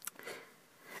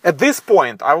At this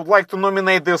point, I would like to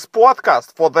nominate this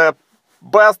podcast for the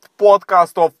best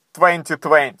podcast of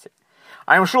 2020.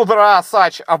 I'm sure there are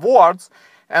such awards,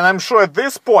 and I'm sure at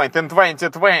this point in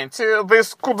 2020,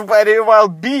 this could very well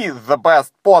be the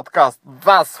best podcast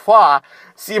thus far,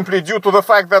 simply due to the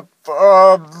fact that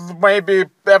maybe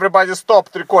everybody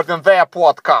stopped recording their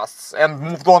podcasts and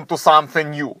moved on to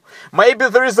something new. Maybe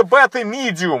there is a better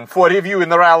medium for reviewing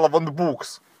relevant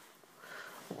books.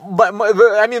 But,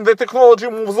 the technology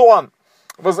moves on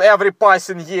with every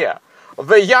passing year.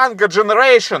 The younger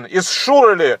generation is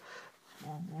surely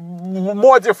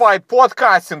modified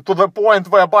podcasting to the point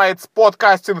whereby it's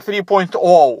podcasting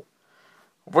 3.0,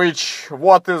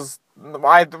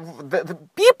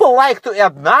 people like to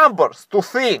add numbers to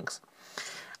things.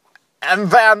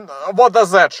 And then, what does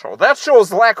that show? That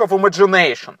shows lack of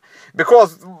imagination.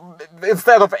 Because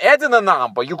instead of adding a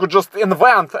number, you could just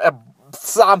invent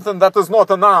something that is not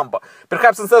a number.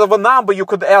 Perhaps instead of a number, you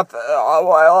could add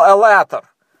a letter.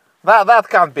 That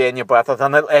can't be any better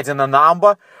than adding a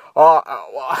number.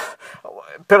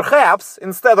 Perhaps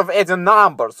instead of adding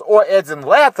numbers or adding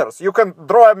letters, you can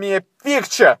draw me a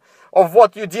picture of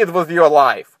what you did with your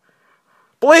life.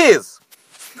 Please,